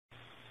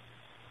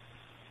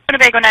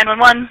Winnebago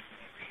 911.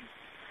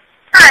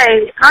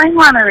 Hi, I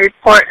want to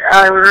report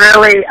a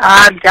really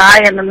odd guy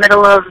in the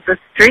middle of the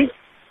street.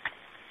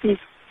 He's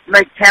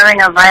like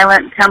having a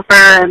violent temper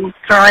and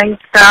throwing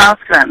stuff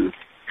and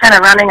kind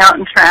of running out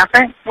in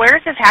traffic. Where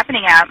is this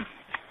happening at?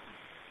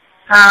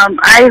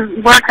 I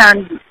work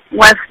on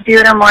West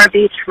Butte Morts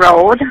Beach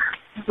Road,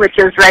 which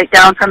is right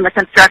down from the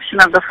construction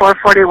of the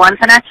 441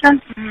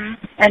 connection. Mm-hmm.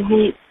 And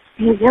he's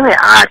really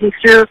odd. He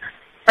threw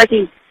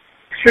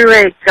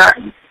a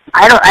gun.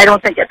 I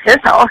don't think it's his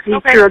house. He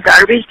threw a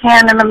garbage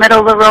can in the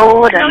middle of the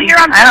road. No, you're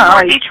on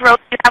Morts Beach Road.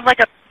 You have like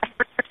a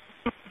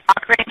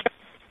block range.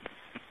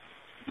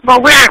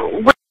 Well,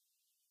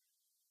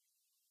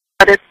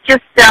 but it's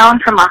just down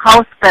from a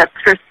house that's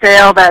for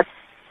sale. That's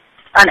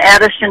on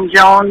Addison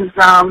Jones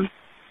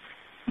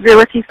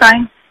realty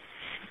sign.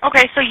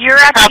 Okay, so you're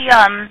at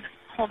the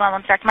hold on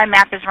one sec. My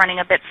map is running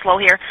a bit slow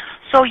here.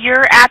 So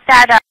you're at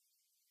that.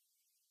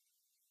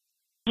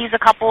 He's a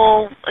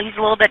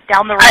little bit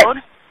down the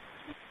road.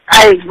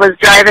 I was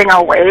driving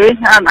away.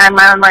 I'm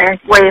on my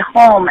way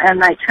home,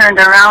 and I turned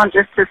around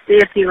just to see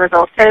if he was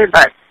okay,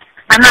 but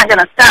I'm not going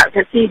to stop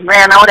because he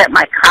ran out at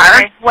my car.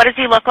 Okay. What does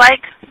he look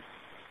like?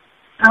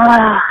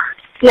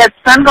 He had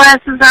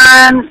sunglasses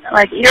on,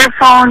 like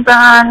earphones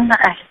on,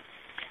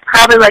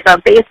 probably like a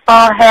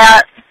baseball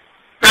hat,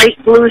 bright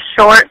blue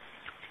shorts,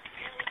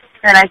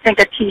 and I think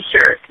a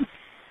T-shirt.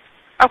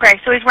 Okay,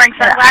 so he's wearing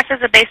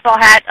sunglasses, a baseball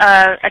hat,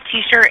 a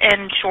T-shirt,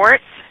 and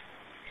shorts?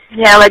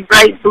 Yeah, like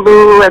bright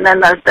blue, and then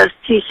the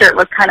T-shirt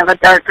was kind of a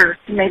darker,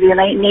 maybe a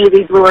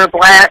navy blue or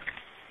black.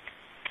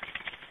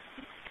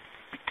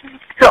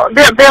 So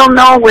they'll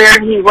know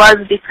where he was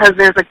because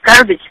there's a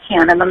garbage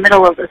can in the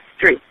middle of the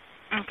street.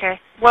 Okay.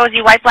 What was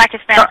he, white, black,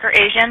 Hispanic, or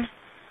Asian?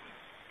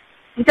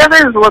 He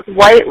doesn't look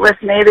white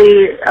with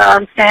maybe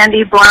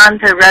sandy blonde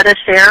to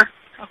reddish hair.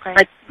 Okay.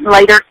 Like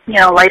lighter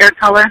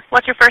color.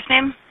 What's your first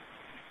name?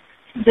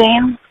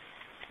 Jane.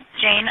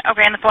 Jane.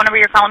 Okay, and the phone number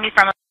you're calling me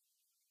from?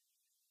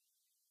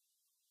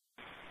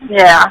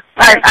 Yeah.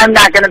 I'm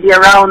not going to be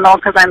around, though,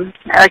 because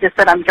like I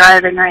said, I'm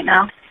driving right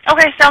now.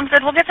 Okay, sounds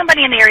good. We'll get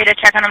somebody in the area to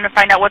check on him to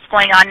find out what's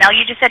going on. Now,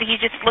 you just said he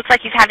just looks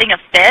like he's having a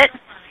fit?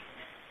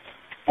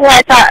 Well,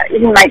 I thought he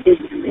might be,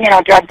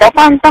 drugged up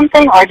on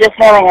something or just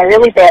having a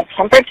really bad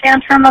temper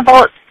tantrum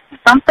about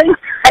something.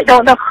 I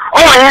don't know.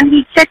 Oh, and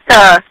he kicked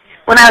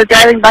when I was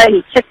driving by,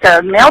 he kicked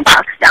a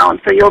mailbox down,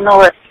 so you'll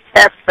know if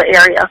that's the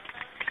area.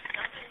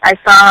 I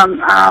saw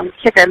him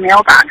kick a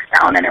mailbox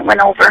down, and it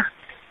went over.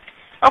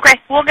 Okay,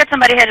 we'll get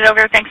somebody headed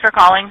over. Thanks for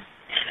calling.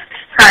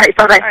 All right,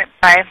 bye-bye. All right,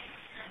 bye.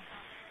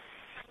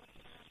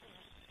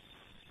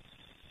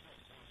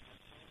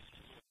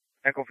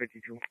 Echo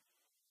 52.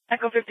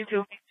 Echo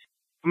 52.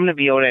 I'm going to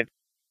be on it.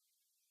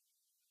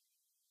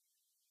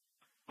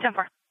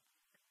 10-4.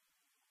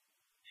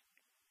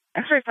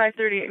 X-ray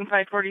 538 and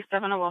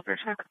 547, a welfare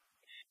check.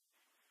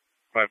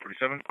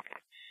 547.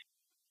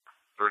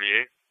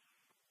 38.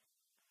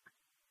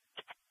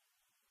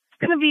 It's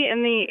going to be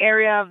in the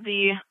area of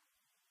the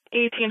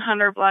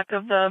 1800 block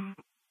of the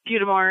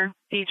Butte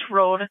Beach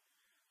Road.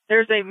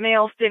 There's a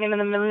male standing in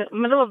the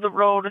middle of the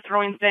road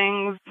throwing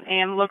things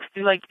and looks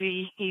like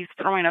he's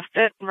throwing a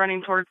fit,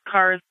 running towards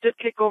cars. Did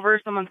kick over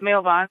someone's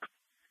mailbox.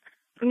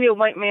 It's going to be a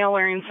white male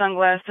wearing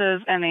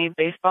sunglasses and a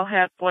baseball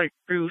hat, light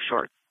blue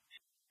shorts.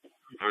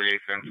 38,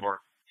 10-4.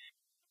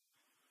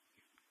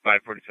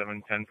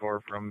 547,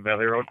 10-4 from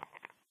Valley Road.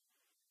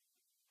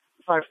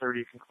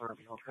 530 from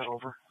Clarabelle. Cut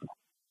over.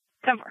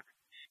 10-4.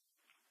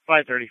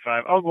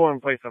 535. I'll go in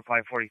place of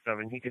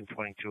 547. He can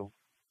 22.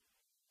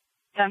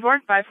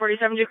 10-4.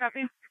 547, do you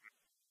copy?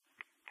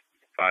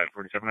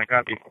 547, I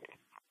copy.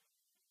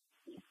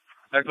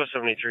 Echo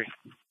 73.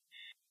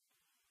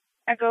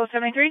 Echo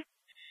 73.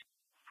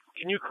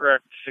 Can you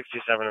correct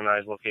 67 and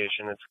I's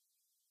location? It's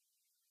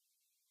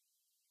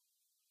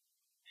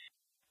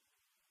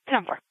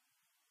 10-4.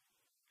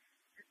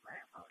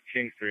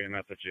 King 3, I'm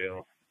at the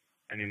jail.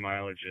 Any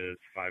mileage is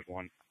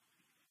 5-1.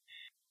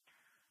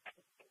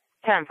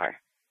 10-4.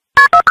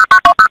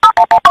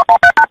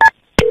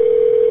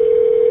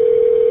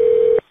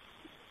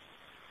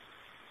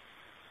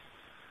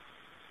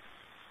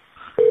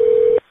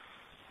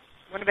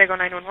 Winnebago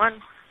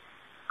 911.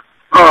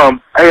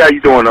 Hey, how you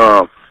doing?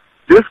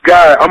 This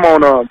guy, I'm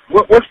on,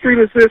 what street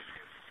is this?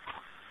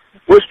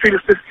 What street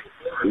is this?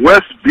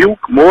 West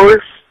Butte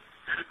Morris.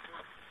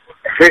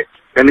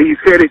 And he's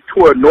headed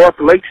toward North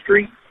Lake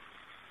Street.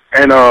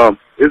 And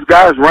this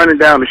guy's running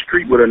down the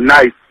street with a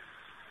knife,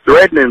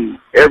 threatening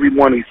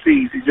everyone he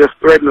sees. He just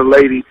threatened a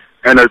lady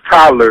and a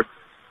toddler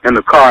in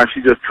the car, and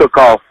she just took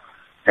off.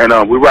 And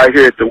we're right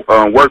here at the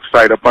work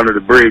site up under the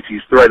bridge.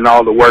 He's threatening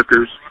all the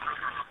workers.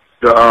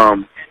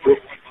 The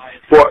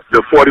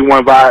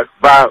 41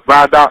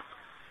 viaduct,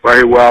 right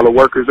here where all the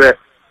workers at,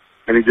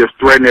 and he just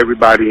threatened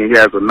everybody, and he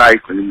has a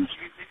knife, and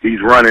he's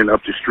running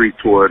up the street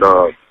toward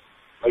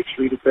Lake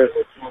Street, is that?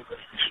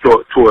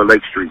 Toward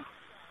Lake Street.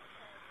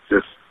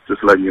 Just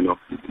letting you know.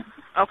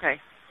 Okay.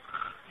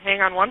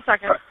 Hang on 1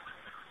 second.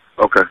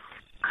 Okay.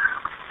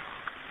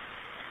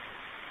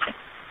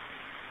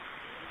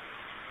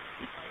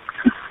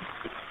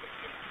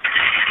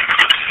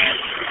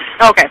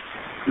 Okay.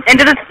 And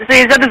so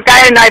you said this guy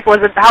had a knife.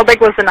 How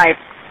big was the knife?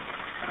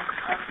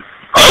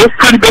 It was a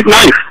pretty big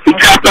knife. He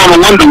tapped on the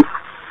window.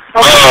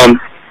 Okay.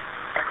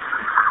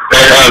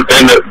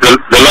 And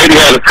the lady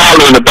had a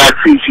collar in the back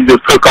seat. She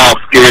just took off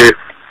scared.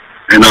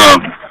 And now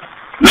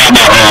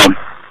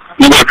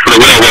he works for the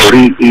railroad.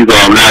 He's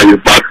now he's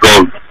about to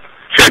go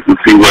check and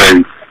see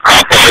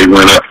how far he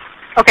went up.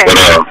 Okay. But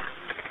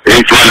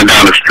he's running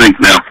down the street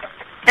now.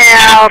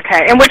 Yeah.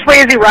 Okay. And which way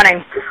is he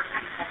running?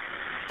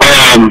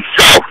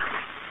 South.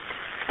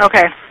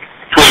 Okay.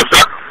 Toward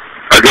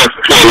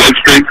Lake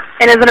Street.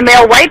 And is it a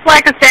male, white,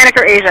 black, Hispanic,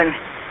 or Asian?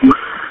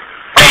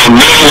 Male,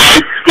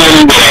 white,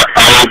 skin,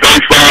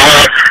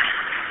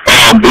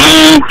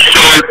 blue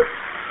shirt,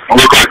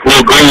 look like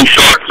little green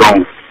shorts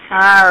on.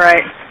 All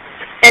right.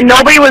 And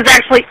nobody was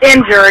actually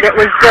injured. It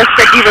was just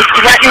that he was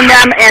threatening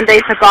them, and they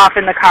took off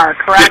in the car,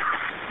 correct?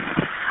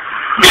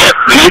 Yeah,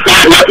 and he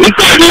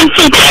thought he was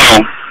too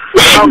down.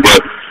 Okay.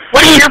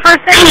 What is your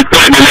first name? He was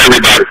threatening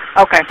everybody.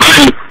 Okay.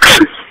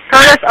 Curtis.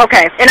 Curtis?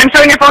 Okay. And I'm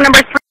showing your phone number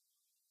 3.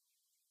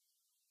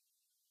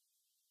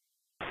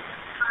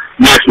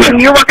 Yes, ma'am.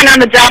 And you're working on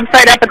the job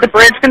site up at the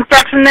bridge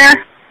construction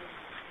there?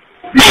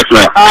 Yes,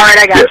 ma'am. All right,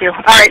 I got you.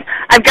 All right.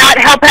 I've got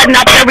help heading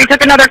up there. We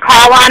took another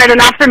call on it. An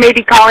officer may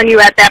be calling you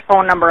at that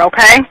phone number,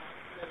 okay?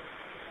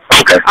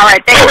 Okay. All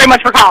right. Thank you very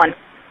much for calling.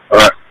 All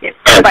right. Yeah.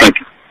 All right, Bye. thank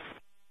you.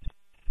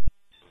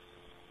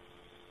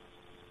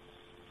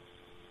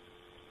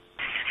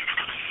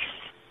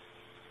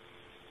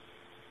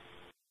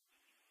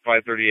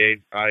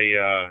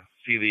 I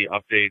see the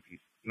update.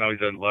 Now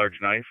he's a large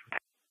knife.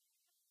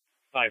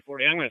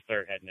 540. I'm going to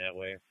start heading that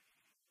way.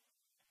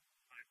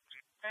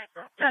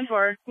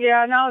 10-4.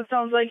 Yeah, now it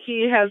sounds like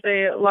he has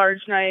a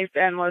large knife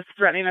and was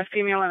threatening a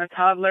female and a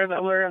toddler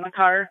that were in the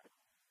car.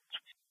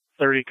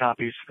 30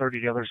 copies. 30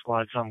 the other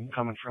squads. I'm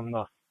coming from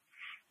the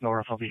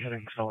north. I'll be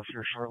heading south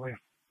here shortly.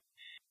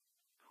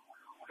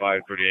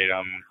 538.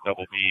 I'm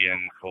double B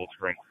in Cold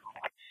Spring.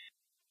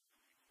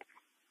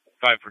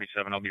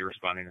 547. I'll be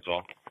responding as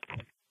well.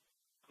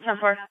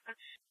 10-4.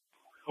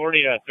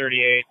 40 to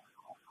 38.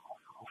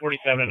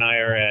 47 and I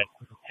are at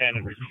 10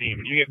 and receive.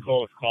 When you get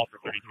close, call for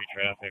 33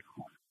 traffic.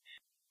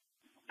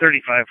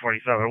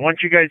 3547.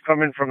 Once you guys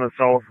come in from the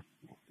south,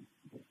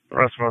 the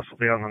rest of us will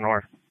be on the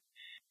north.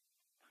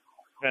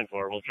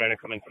 10-4. We'll try to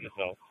come in from the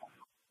south.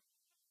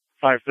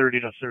 530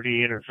 to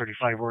 38 or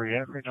 35. Where are you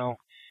at right now?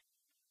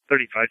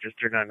 35 just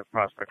turned on the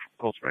Prospect from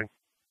Cold Spring.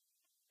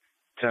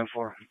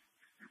 10-4.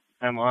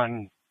 I'm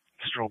on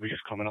Strobe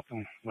just coming up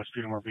in West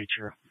Butte Beach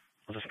here.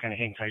 I'll just kind of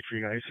hang tight for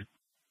you guys.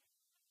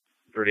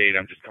 38.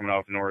 I'm just coming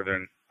off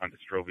northern onto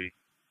Strobe.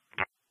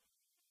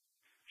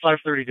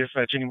 530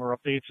 dispatch. Any more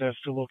updates as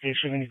to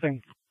location?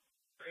 Anything?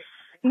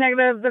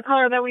 Negative. The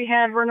caller that we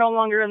had, we're no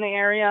longer in the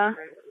area.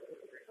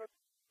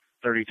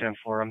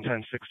 30-10-4. I'm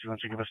 1060.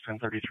 Once you give us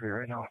 1033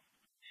 right now.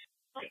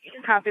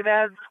 Copy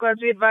that. Squads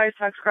be advised.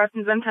 Fox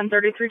Crossings on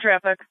 1033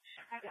 traffic.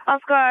 All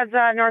squads,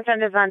 north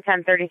end is on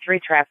 1033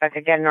 traffic.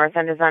 Again, north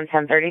end is on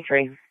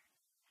 1033.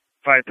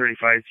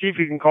 535. See if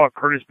you can call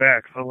Curtis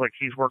back. So like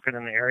he's working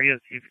in the area.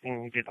 See if you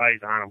can get eyes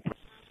on him.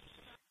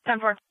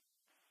 10-4.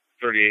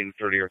 38 and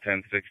 30 or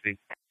 1060.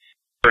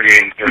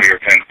 38 and 30 or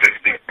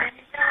 1060.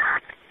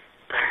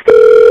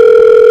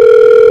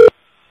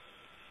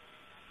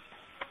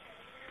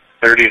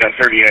 To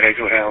 38, I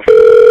go house.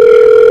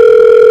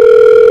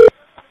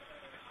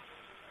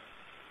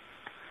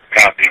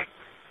 Copy.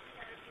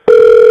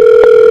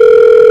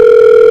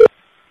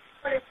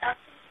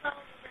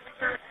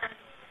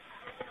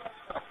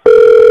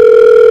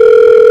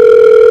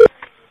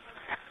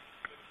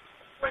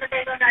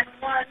 Winnebago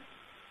 911.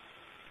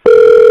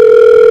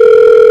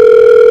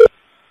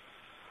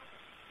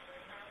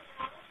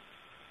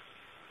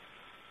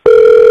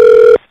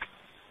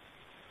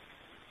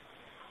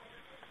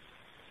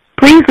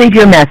 Please leave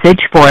your message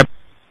for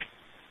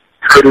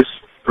Curtis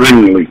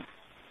Brinley.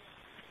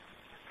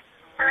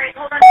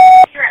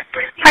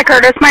 Hi,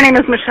 Curtis. My name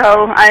is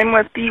Michelle. I'm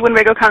with the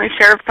Winnebago County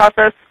Sheriff's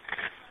Office.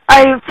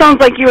 It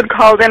sounds like you had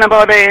called in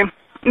about a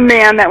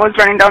man that was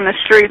running down the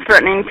street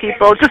threatening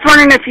people. Just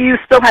wondering if you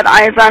still had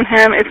eyes on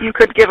him, if you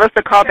could give us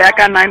a call back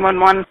on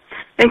 911.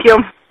 Thank you.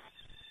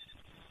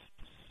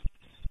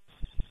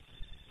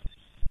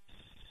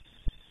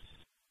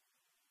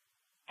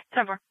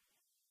 Ten-4.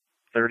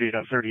 30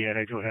 to 38.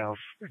 I do have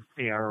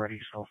AR ready,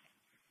 so.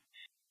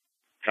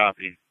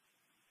 Copy.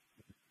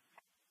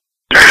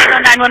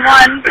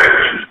 911.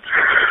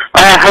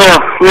 Hello.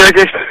 We were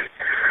just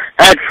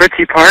at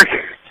Fritzy Park,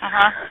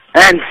 Uh-huh.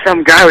 and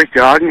some guy was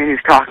jogging, and he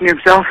was talking to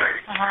himself,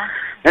 Uh-huh.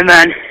 and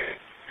then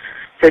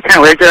they kind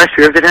of waved at us,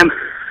 we waved at him,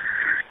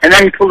 and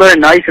then he pulled out a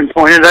knife and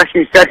pointed at us,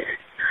 and he said,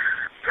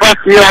 "Fuck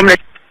you, I'm gonna..."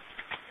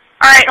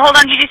 All right, hold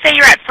on. Did you say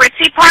you're at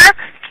Fritzy Park?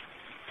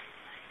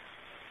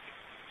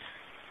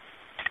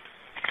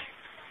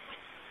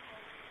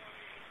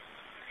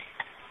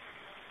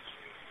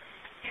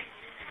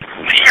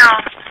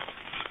 Michelle.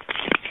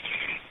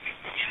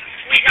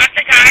 We got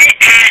the guy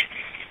at...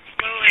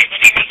 Wait,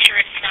 let me make sure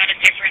it's not a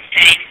different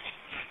thing.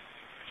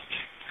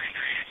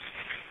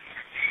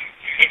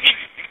 Is he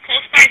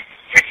close by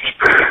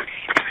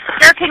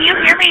can you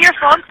hear me? Your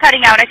phone's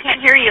cutting out. I can't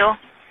hear you.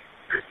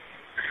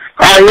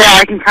 Oh, yeah,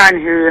 I can kind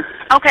of hear you.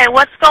 Okay,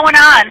 what's going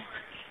on?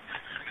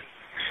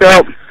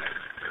 So,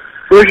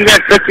 we were just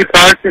at 50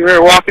 Park, and we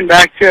were walking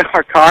back to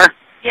our car.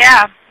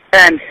 Yeah.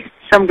 And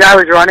some guy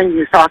was running. He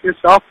was talking to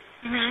himself.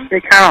 Mm-hmm.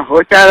 He kind of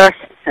looked at us,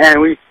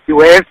 and he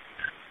waved.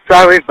 So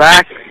I waved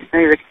back,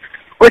 and he's like,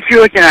 "What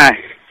you looking at?"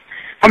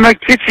 I'm like,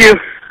 "Get you."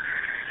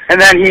 And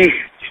then he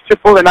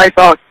just pulled a knife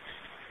out.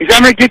 He said,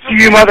 "I'm going to get you,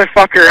 you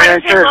motherfucker," and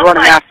then started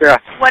running after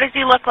us. What does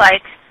he look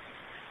like?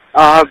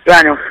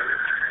 Daniel.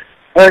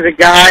 There's a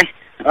guy,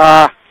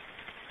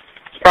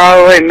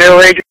 probably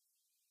middle-aged.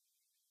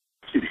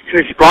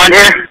 He's blonde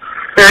hair,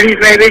 30s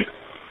maybe.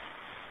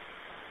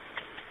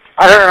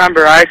 I don't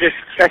remember. I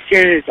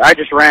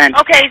just ran.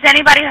 Okay, is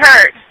anybody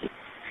hurt?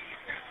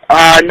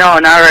 No,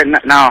 not right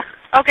now.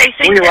 Okay,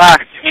 so we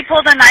left. He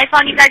pulled a knife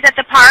on you guys at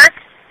the park?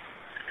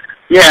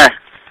 Yeah.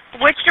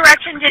 Which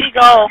direction did he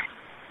go?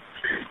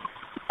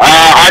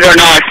 I don't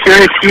know. As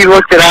soon as he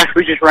looked at us,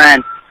 we just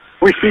ran.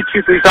 We see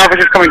two police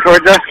officers coming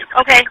towards us.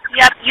 Okay,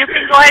 yep. You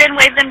can go ahead and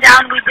wave them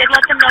down. We did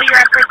let them know you're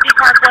at Frisbee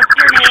Park. What's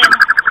your name?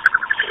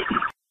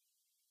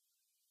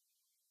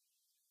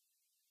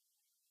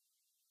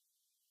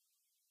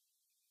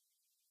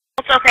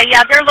 It's okay,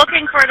 yeah, they're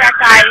looking for that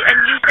guy,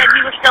 and you said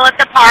he was still at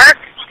the park?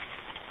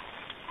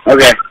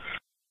 Okay.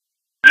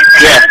 You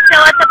said he was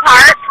still at the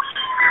park?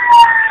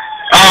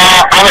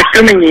 I'm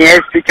assuming he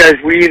is because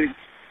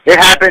it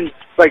happened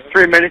like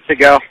 3 minutes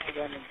ago.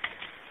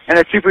 And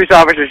the two police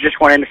officers just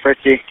went into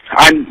Fritzy.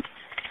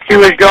 He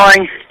was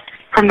going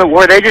from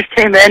where they just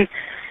came in,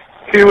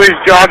 he was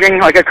jogging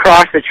like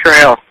across the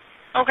trail.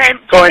 Okay.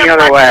 Going the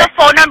other way. What's the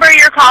phone number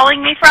you're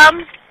calling me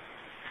from?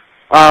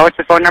 What's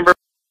the phone number?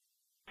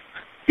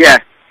 Yeah.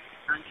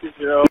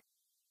 920.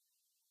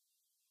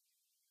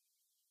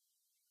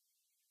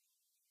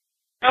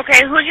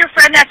 Okay, who's your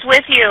friend that's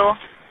with you?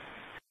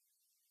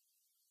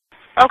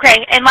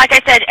 Okay, and like I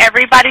said,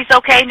 everybody's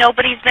okay?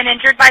 Nobody's been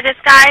injured by this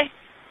guy?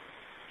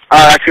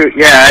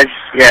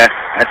 Yeah,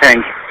 I think.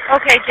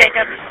 Okay,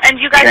 Jacob. And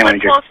you guys live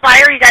close by,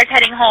 or are you guys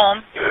heading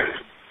home?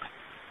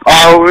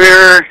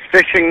 We're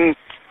fishing,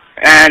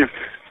 and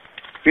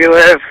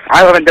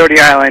I live in Doty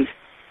Island,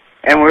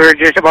 and we were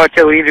just about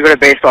to leave to go to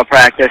baseball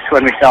practice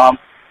when we saw him.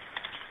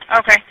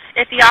 Okay.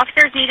 If the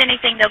officers need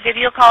anything, they'll give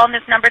you a call on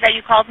this number that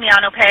you called me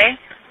on, okay?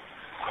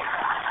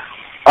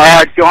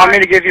 Do you want me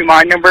to give you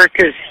my number?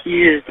 Because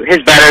his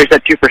battery's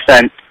at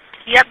 2%.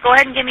 Yep, go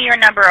ahead and give me your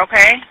number,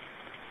 okay?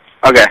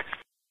 Okay.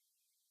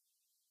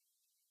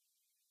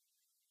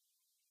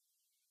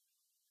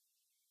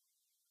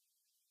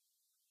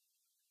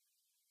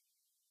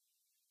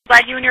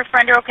 Glad you and your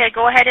friend are okay.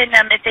 Go ahead and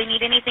if they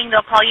need anything,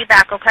 they'll call you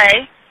back,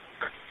 okay?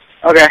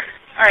 Okay.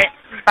 All right.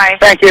 Bye.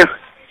 Thank you.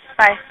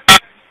 Bye.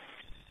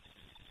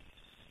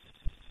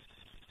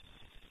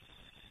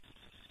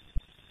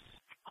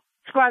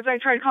 Squads, I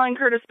tried calling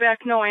Curtis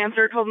back, no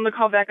answer. Told him to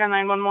call back on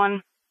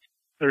 911.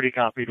 30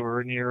 copied. We're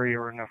in the area.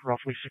 We're in a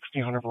roughly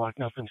 1600 block.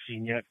 Nothing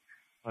seen yet.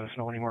 Let us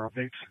know any more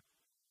updates.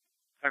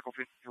 Echo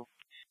 52.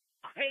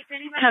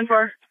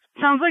 10-4.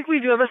 Sounds like we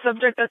do have a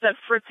subject that's at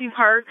Fritzy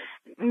Park.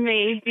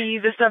 May be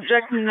the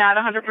subject, not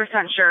 100%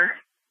 sure.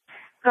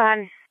 Go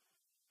ahead.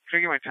 Can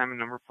I get my time and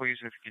number, please,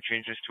 if you could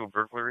change this to a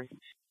burglary?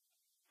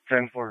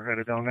 10-4,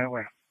 headed down that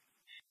way.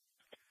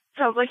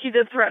 Sounds like he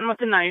did threaten with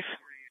a knife.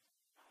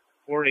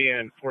 40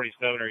 and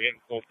 47 are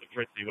getting close to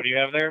Fritzy. What do you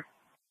have there?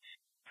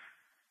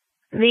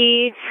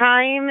 The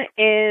time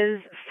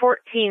is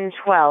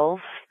 14:12.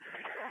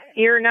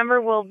 Your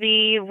number will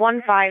be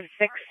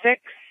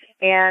 1566,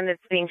 and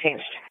it's being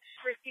changed.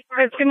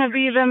 It's going to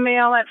be the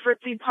male at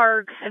Fritzy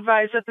Park.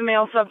 Advised that the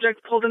male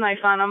subject pulled a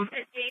knife on him.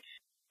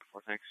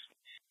 Well, thanks.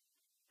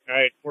 All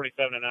right,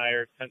 47 and I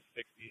are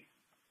 1060.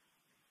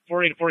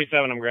 40 to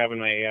 47, I'm grabbing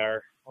my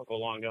AR. I'll go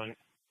long gun.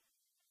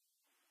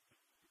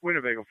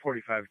 Winnebago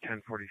 45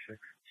 1046.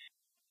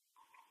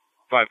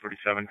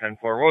 547 10-4.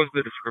 What was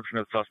the description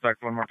of the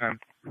suspect one more time?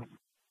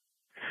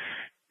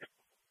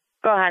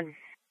 Go ahead.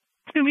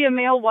 It's going to be a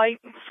male,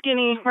 white,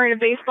 skinny, wearing a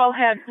baseball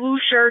hat, blue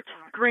shirt,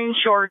 green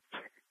shorts.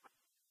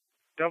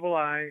 Double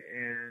I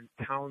and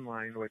town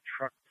line with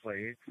truck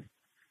plates.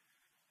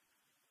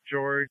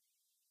 George.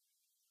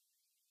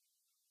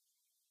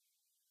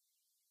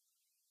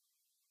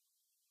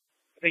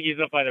 I think he's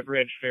up by the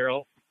bridge,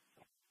 Farrell.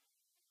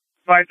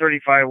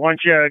 535.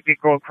 Once you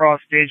go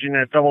across staging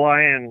at Double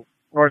I and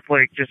North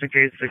Lake, just in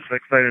case it's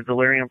excited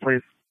delirium,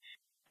 please.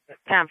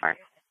 10-4.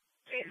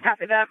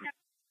 Copy that.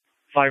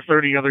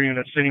 530, other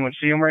units. Anyone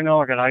see him right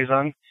now? I got eyes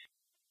on.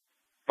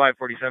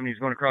 547,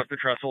 he's going across the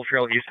Trestle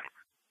Trail east.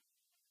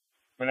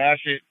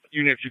 Menasha,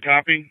 units, you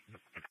copy?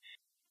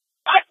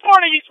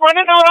 540, he's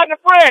running out on the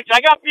bridge.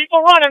 I got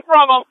people running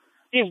from him.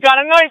 He's got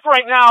a knife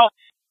right now.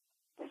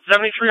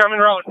 73, I'm en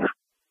route.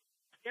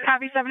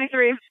 Copy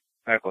 73.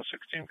 Echo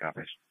 16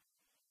 copies.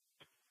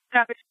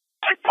 Copy.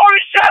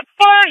 540, shots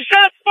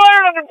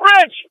fired on the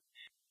bridge.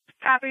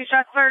 Copy,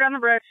 shots fired on the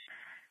bridge.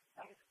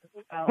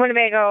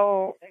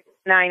 Winnebago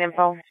 9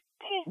 info.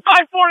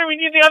 540, we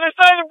need the other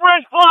side of the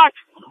bridge blocked.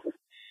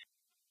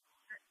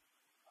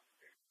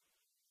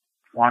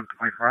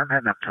 124, I'm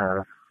heading up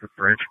to the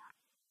bridge.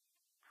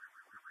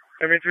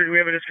 73, do we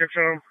have a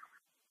description of him?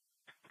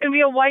 It'll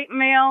be a white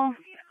male.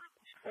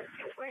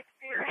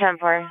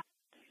 10-4.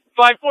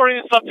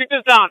 540, the subject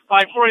is down.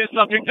 540, the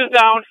subject is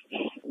down.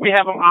 We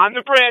have him on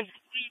the bridge.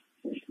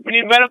 We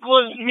need medical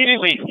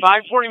immediately.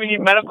 540, we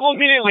need medical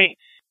immediately.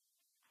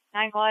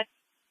 9-1.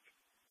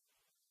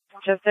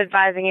 Just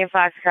advising you,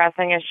 Fox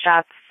Crossing is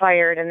shots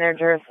fired in their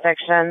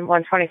jurisdiction.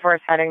 124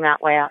 is heading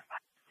that way up.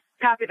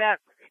 Copy that.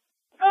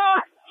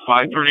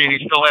 538,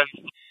 he's still in.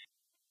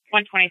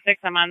 126,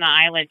 I'm on the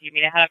island. Do you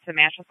mean to head up to the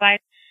Menasha side?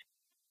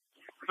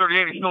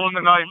 38, he's still in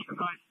the knife.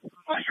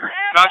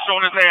 Not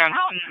showing his hand.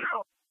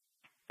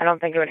 I don't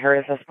think it would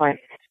hurt at this point.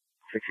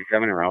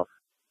 67 en route.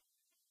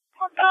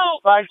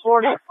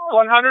 540,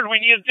 100, we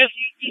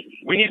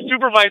need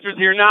supervisors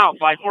here now.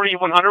 540,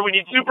 100, we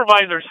need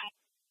supervisors.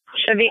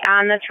 Should be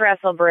on the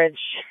Trestle Bridge.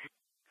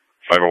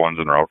 501's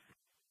en route.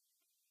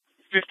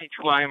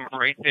 52, I am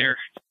right there.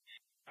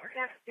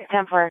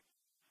 10-4.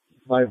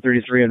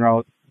 533 en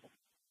route.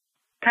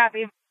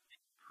 Copy.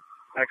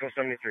 Echo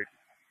 73.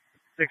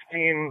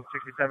 16,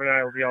 67,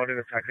 I will be out in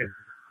a second.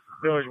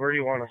 Village, where do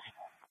you want us?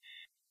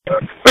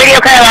 Radio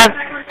Carla.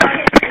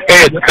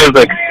 Hey, it's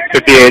Kuzik,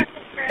 58.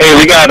 Hey,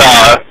 we got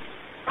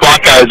SWAT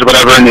guys or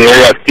whatever in the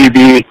area,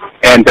 CB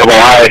and Double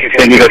I.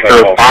 They need us to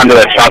respond to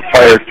that shots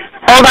fired.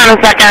 Hold on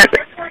a second.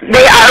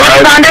 They are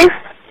responding?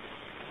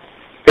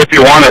 If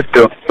you want us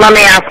to. Let me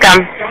ask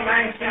them.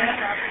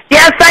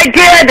 Yes, I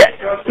did,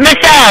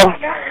 Michelle.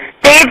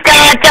 They've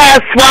got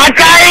SWAT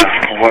guys,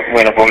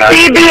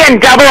 CB and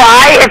Double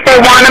I, if they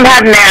want them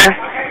heading there.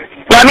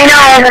 Let me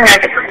know.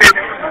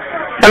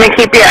 Let me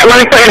put you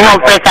in hold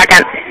for a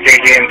second.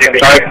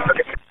 Sorry.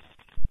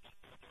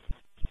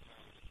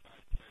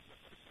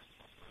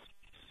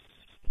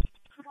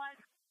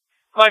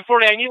 Line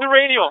 40, I need the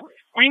radio.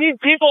 We need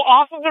people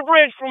off of the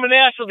bridge from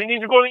Menasha. They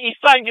need to go to the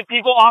east side and get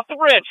people off the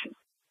bridge.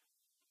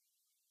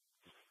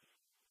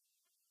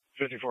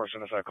 54,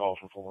 send us that call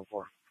from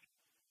 414.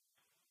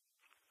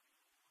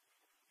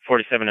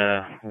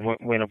 47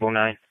 Winnebago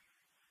 9.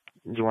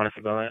 Do you want us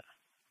to go at?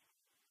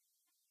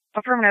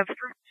 Affirmative.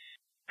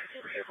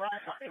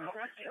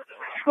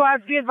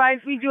 Squad, be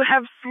advised, we do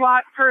have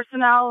SWAT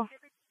personnel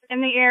in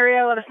the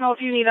area. Let us know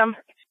if you need them.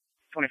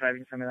 25, you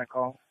can send me that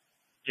call.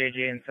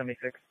 JJ and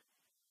 76.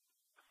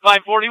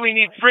 540, we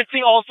need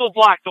Fritzy also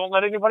blocked. Don't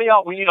let anybody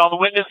out. We need all the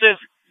witnesses.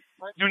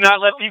 Do not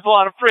let people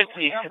out of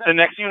Fritzy. The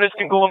next units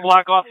can go and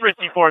block off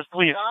Fritzy for us,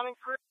 please.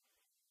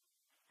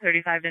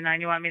 35 to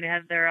 9, you want me to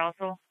head there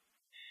also?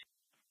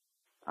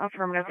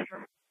 Affirmative.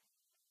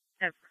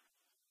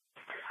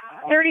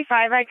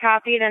 35 I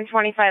copied and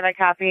 25 I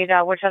copied.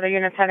 Which other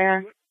units heading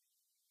on?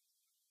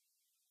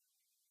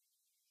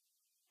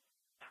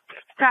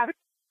 Copy.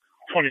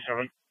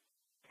 27.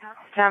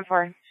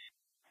 10-4.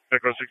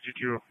 Echo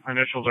 62.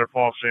 Initials are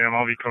Paul Sam.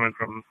 I'll be coming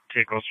from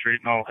Taco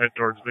Street and I'll head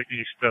towards the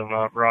east of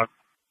Broad.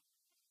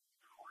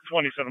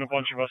 27, a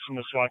bunch of us from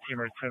the SWAT team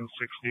are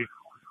 1060.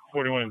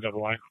 41 and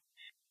Double I.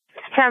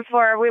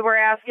 10-4. We were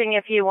asking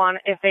if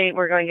they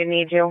were going to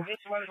need you.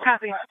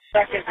 Copy.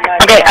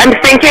 Okay, I'm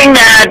thinking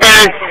that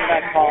there's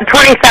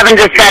 27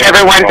 just said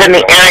everyone's in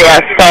the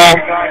area, so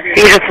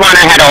you just want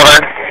to head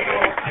over.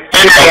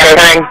 They're not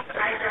answering.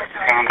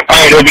 All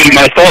right, it'll be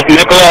myself,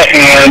 Nicola,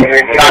 and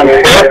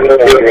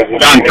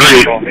John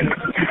 3.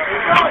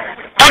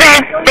 Okay,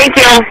 thank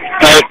you. All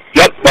right,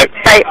 yep, bye.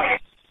 Bye.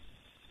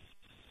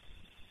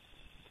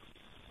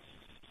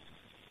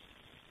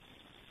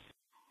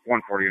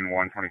 140 and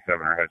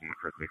 127 are heading to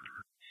Fritzy.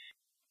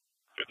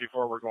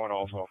 54, we're going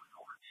also.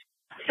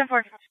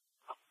 10-4.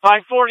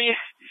 540,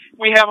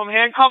 we have them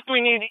handcuffed.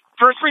 We need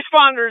first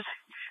responders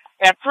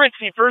at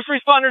Fritzy. First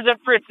responders at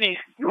Fritzy.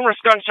 Numerous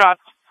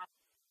gunshots.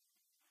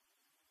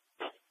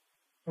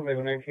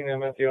 Maybe 19,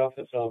 I'm at the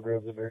office. I'll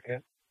grab the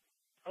Bearcat.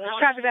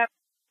 Copy that.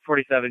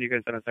 47, you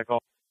can send us that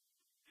call.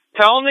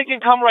 Tell them they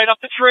can come right up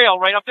the trail,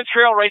 right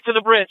to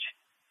the bridge.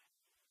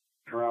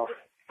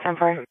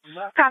 10-4.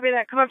 Copy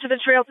that. Come up to the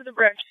trail to the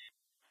bridge.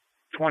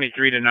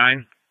 23 to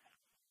 9.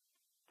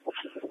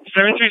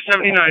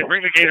 7379,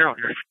 bring the gator out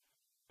here.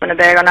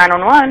 Winnebago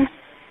 911.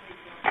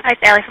 Hi,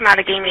 Sally from Out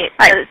of Game Meet.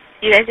 Do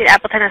you guys need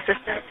Appleton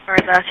assistance for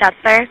the shots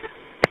fired?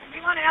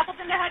 You want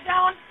Appleton to head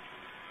down?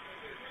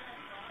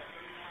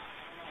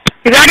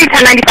 He's already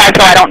 1095,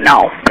 so I don't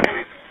know.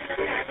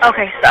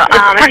 Okay, so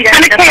it's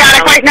kind of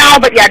chaotic right now,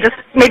 but yeah, just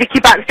maybe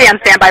stay on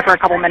standby for a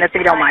couple minutes if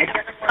you don't mind.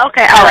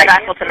 Okay, All I'll right. let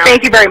Appleton know.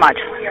 Thank you very much.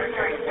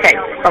 Okay,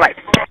 bye-bye.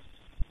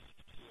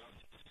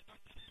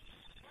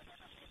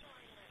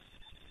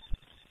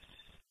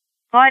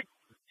 What?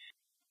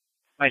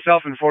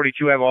 Myself and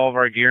 42 have all of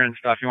our gear and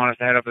stuff. You want us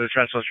to head up to the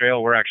Trestle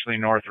Trail? We're actually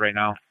north right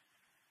now.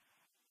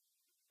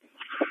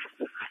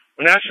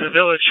 Menasha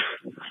Village.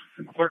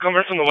 We're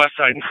coming from the west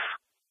side.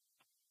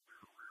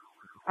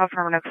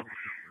 Affirmative.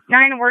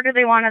 9, where do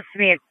they want us to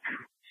meet?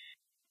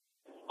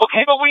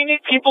 Okay, but we need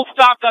people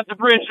stopped at the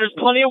bridge. There's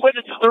plenty of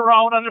witnesses that are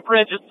out on the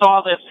bridge that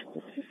saw this.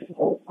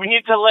 We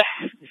need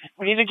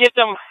to get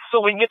them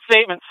so we can get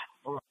statements.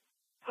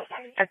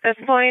 At this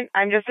point,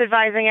 I'm just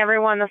advising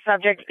everyone the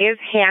subject is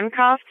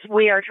handcuffed.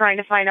 We are trying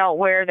to find out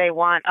where they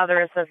want other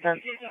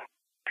assistance.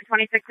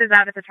 26 is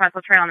out at the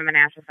Trestle Trail on the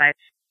Menasha side.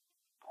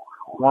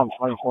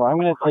 124. I'm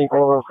going to take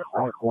over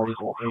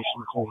 540's location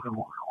so we can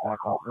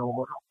back up a little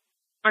bit.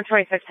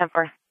 126,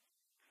 10-4.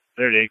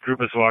 38,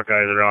 group of SWAT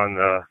guys are on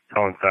the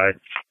town side.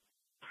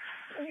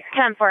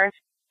 10-4.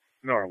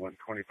 Nor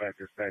 125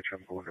 dispatch,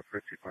 I'm going to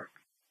Fritzy Park.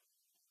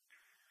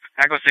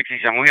 Echo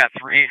 67, we got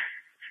 3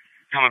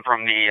 coming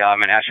from the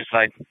Menasha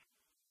side.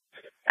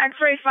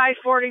 X-ray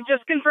 540,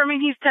 just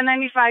confirming he's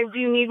 1095. Do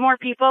you need more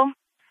people?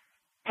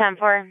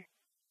 10-4.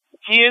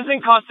 He is in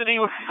custody.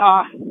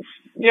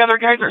 The other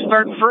guys are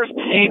starting first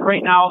aid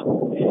right now.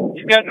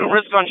 He's got a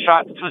wrist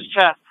gunshot to his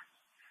chest.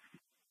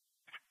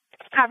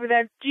 Copy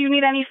that. Do you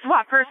need any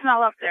SWAT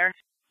personnel up there?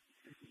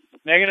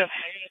 Negative.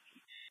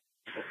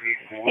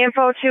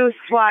 Info 2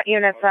 SWAT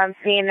units I'm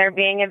seeing. They're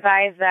being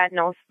advised that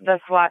no, the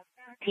SWAT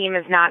team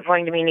is not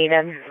going to be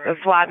needed. The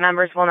SWAT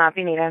members will not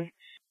be needed.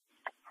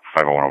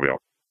 501 will be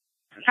out.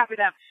 Copy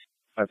that.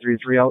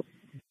 533 out.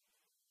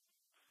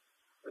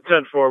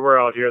 10-4, we're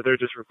out here. They're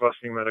just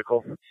requesting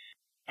medical.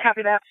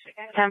 Copy that.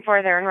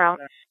 10-4, they're en route.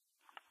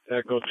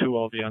 Echo 2,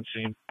 I'll be on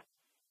scene.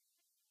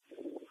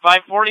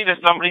 540 to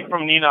somebody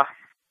from Nina.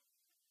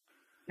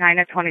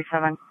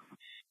 9-27.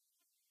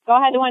 Go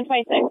ahead to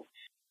 126.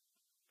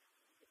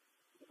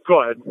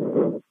 Go ahead.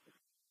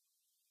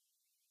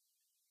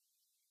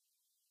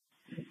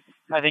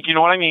 I think you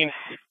know what I mean.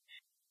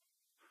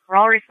 We're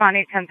all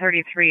responding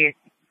 1033.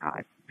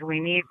 Do we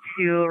need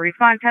to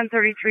respond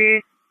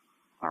 1033?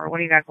 Or what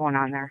do you got going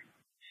on there?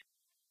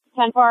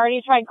 10-4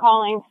 already tried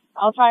calling.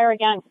 I'll try her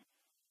again.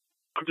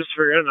 I'm just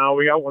figuring it out.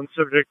 We got one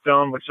subject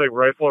down, looks like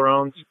rifle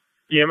rounds.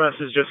 EMS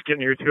is just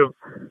getting here too.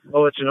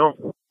 I'll let you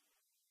know.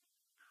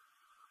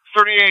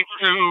 38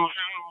 to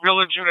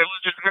village unit.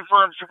 Just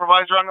confirm,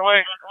 supervisor on the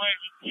way.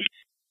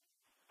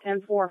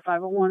 10-4,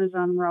 501 is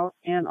en route,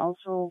 and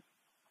also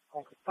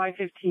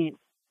 515.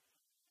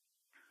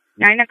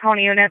 9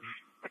 county units,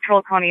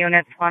 patrol county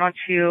units, why don't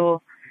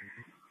you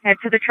head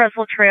to the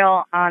Trestle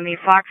Trail on the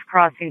Fox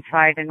Crossing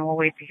side, and we'll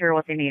wait to hear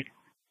what they need.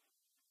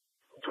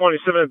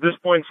 27 at this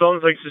point,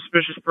 sounds like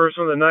suspicious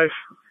person with a knife.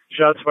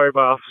 Shots fired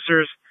by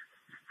officers.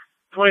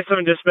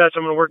 27 dispatch,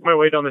 I'm going to work my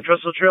way down the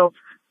Trestle Trail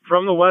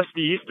from the west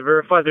to east to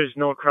verify there's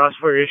no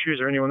crossfire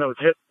issues or anyone that was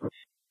hit.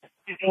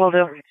 Will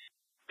do.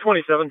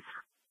 27.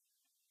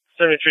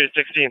 73 to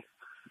 16.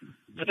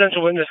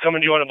 Potential witness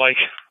coming to you on a bike.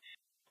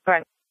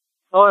 Right.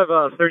 I'll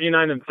have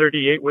 39 and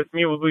 38 with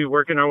me. We'll be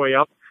working our way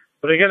up.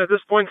 But again, at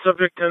this point,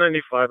 subject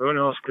 1095. Everyone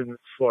else can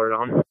slow it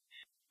down.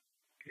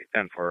 Okay,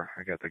 10-4.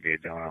 I got the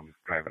gate down. I'm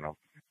driving up.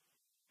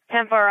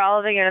 10-4, all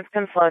of the units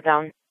can slow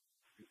down.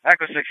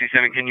 Echo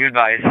 67, can you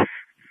advise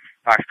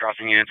Fox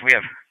Crossing units? We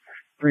have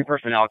 3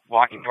 personnel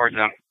walking towards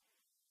them.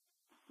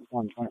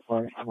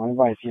 124. I'm going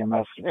to advise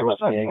EMS.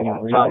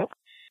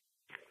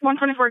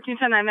 124, can you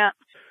 10-9 that?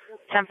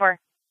 10-4.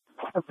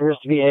 Appears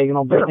to be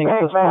agonal breathing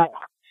at this point.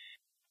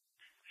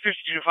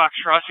 52 Fox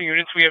Crossing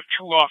units. We have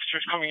 2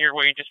 officers coming your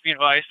way. Just be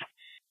advised.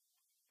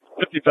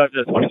 55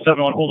 to 27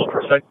 on hold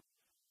for a sec.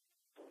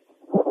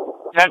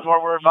 That's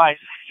what we're advised.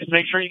 Just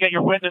make sure you get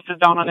your witnesses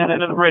down on that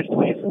end of the bridge,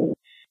 please.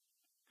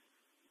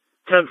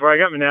 10-4, I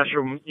got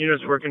Menasha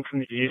units working from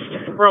the east.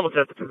 We're almost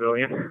at the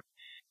pavilion.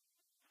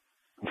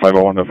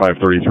 501 to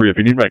 533. If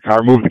you need my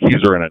car moved, the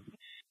keys are in it.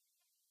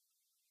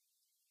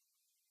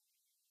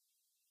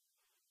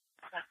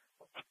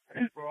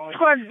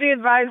 Squads, be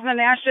advised,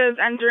 Menasha is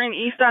entering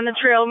east on the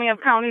trail. We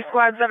have county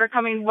squads that are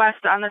coming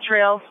west on the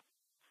trail.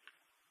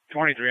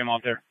 23, I'm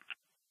out there.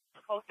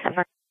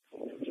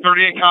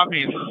 38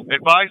 copies.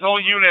 Advise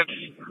all units.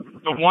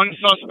 The one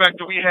suspect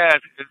that we had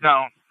is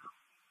down.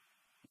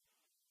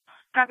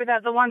 Copy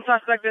that. The one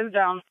suspect is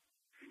down.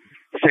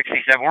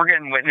 67, we're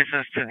getting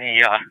witnesses to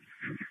the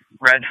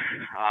red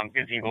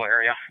gazebo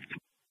area.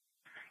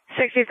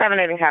 67,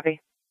 I didn't copy.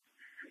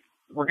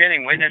 We're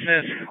getting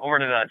witnesses over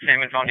to the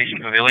Salmon Foundation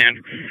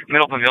Pavilion.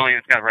 Middle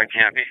Pavilion's got a red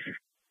canopy.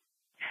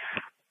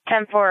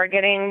 10-4,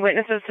 getting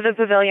witnesses to the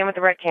pavilion with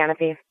the red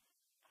canopy.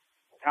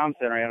 Comm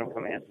Center, Adam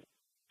Command.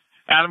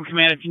 Adam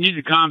Command, if you need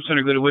the comm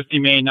center, go to Whiskey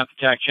Main, not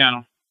the TAC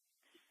channel.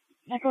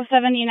 Echo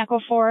 7 and Echo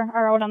 4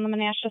 are out on the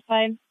Menasha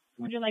side.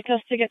 Would you like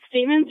us to get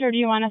statements, or do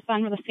you want us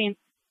on with the scene?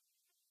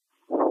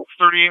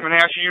 38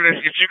 Menasha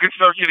units, if you could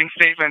start getting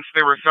statements,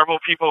 there were several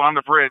people on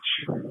the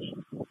bridge.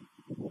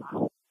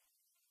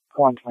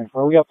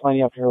 124. We got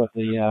plenty up here with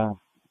the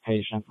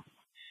patient.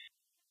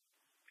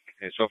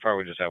 Okay, so far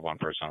we just have one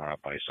person on a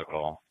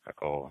bicycle.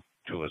 Echo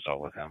 2 is out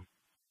with him.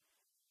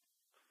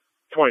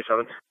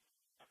 27.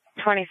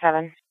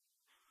 27.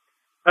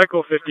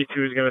 Echo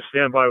 52 is going to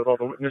stand by with all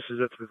the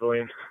witnesses at the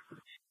pavilion.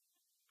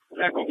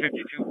 Echo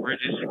 52,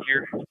 bridge is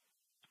secure.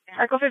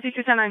 Echo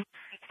 52, 10-9.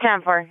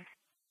 10-4.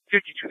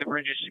 52, the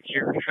bridge is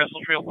secure.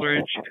 Trestle Trail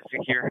bridge is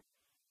secure.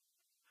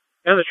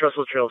 And the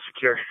Trestle Trail is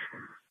secure.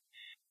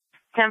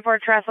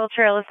 10-4, Trestle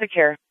Trail is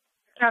secure.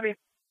 Copy.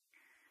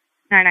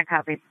 9, I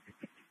copy.